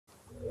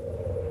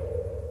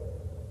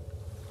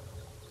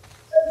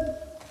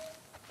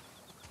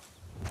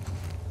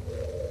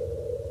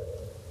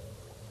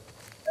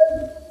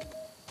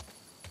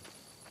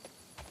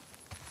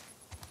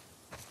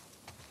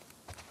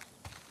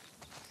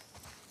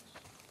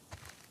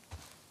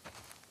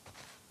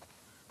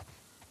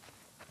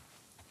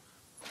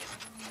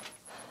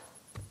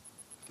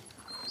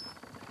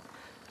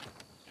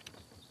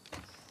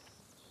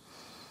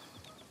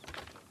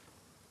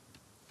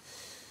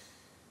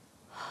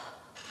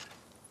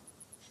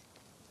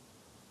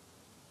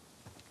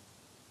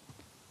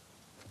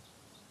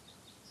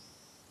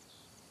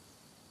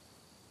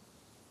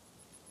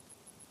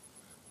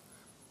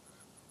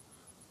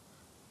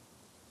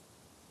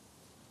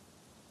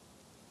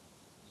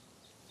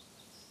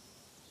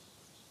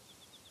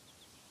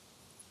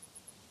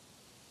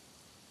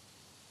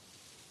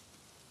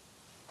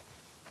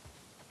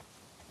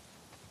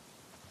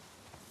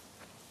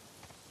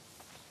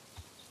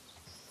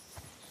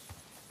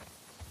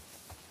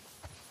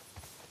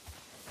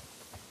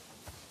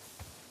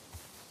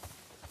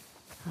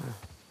Huh.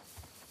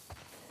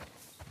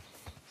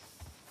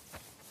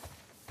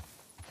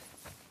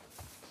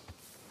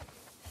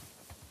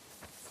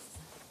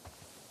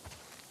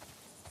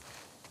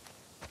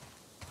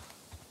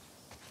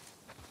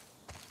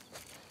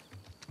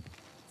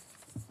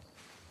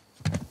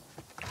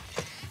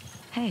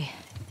 Hey,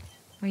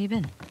 where you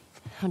been?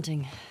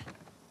 Hunting.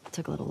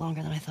 Took a little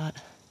longer than I thought.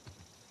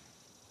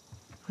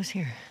 Who's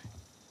here?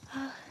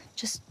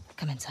 Just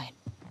come inside.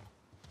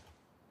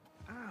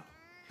 Ow.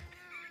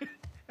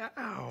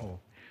 Ow.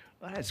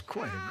 Well, that's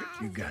quite a grip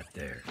you got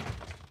there.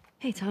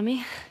 Hey,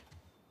 Tommy.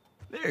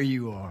 There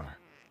you are.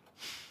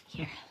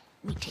 Here,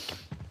 let me take him.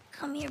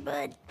 Come here,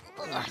 bud.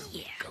 Oh,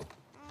 yeah. Go.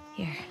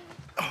 Here.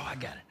 Oh, I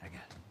got it.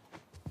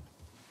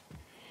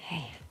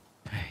 Hey.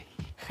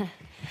 Hey.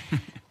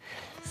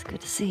 It's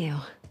good to see you.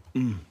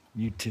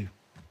 You too.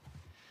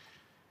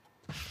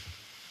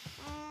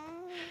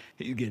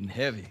 He's getting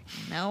heavy.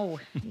 No,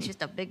 he's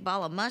just a big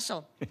ball of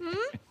muscle.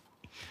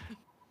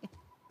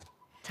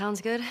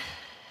 Town's good?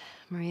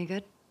 Maria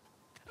good?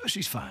 Oh,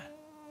 she's fine.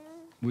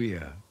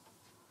 We're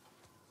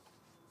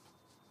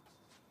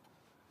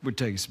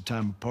taking some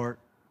time apart.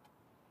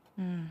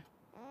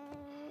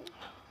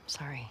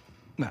 Sorry.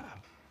 Nah.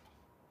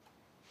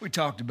 We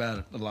talked about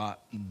it a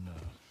lot, and,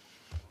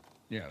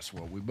 yeah, it's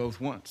what we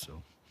both want,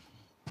 so.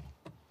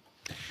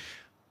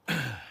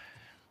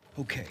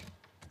 Okay.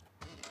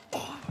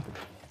 Oh,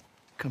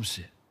 come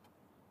sit.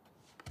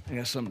 I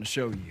got something to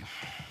show you.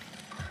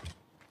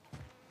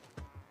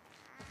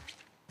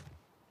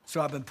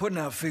 So I've been putting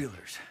out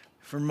feelers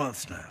for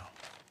months now.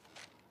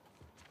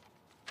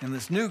 And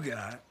this new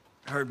guy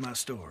heard my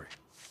story.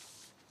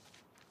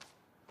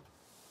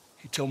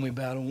 He told me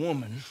about a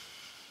woman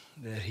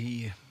that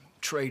he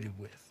traded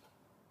with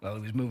while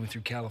he was moving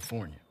through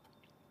California.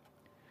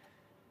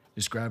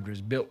 Described her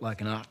as built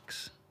like an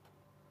ox,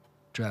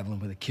 traveling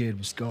with a kid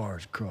with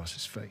scars across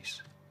his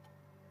face.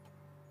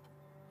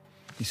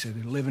 He said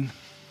they're living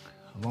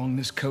along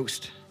this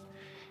coast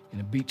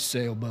in a beach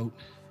sailboat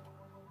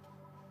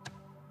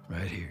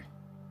right here.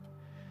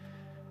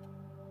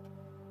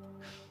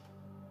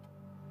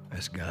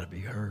 That's gotta be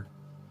her.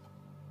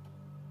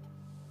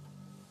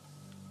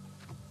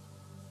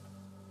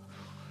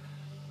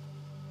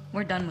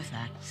 We're done with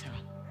that, so.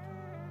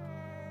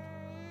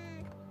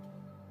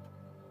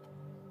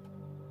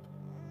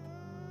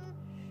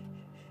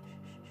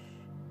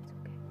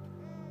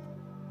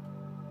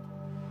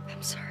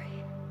 I'm sorry.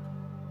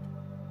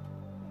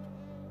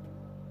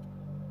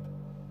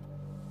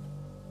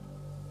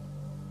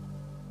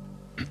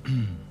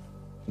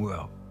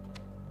 Well,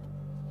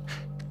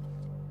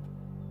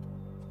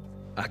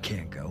 I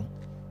can't go.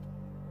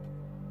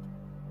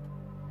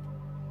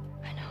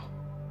 I know.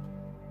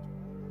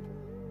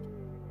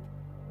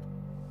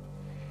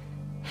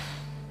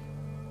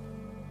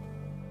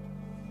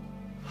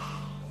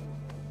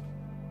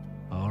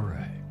 All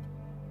right.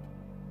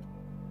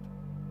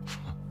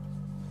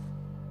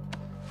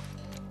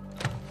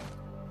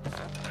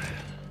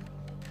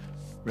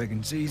 Reckon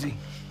it's easy.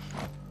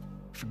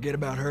 Forget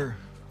about her.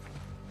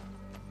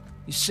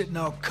 You sitting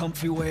all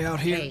comfy way out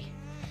here? Hey,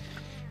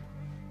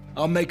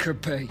 I'll make her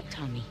pay.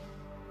 Tommy.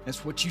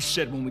 That's what you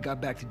said when we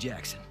got back to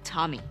Jackson.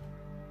 Tommy.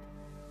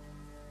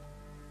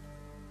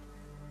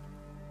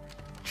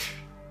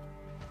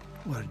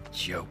 What a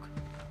joke.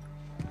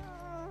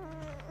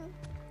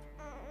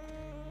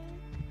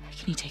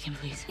 Can you take him,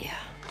 please? Yeah.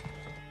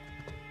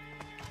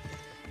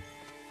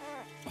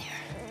 Here.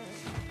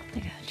 I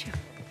got you.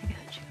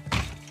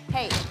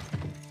 Hey,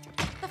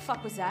 what the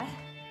fuck was that?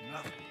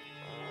 Nothing.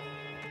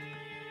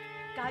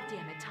 God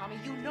damn it, Tommy,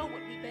 you know what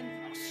we've been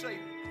through. I'll save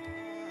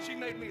it. She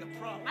made me a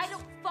promise. I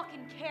don't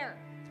fucking care.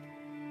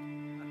 I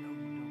know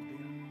you don't,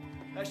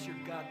 dear. That's your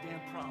goddamn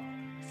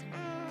problem. Listen to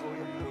me.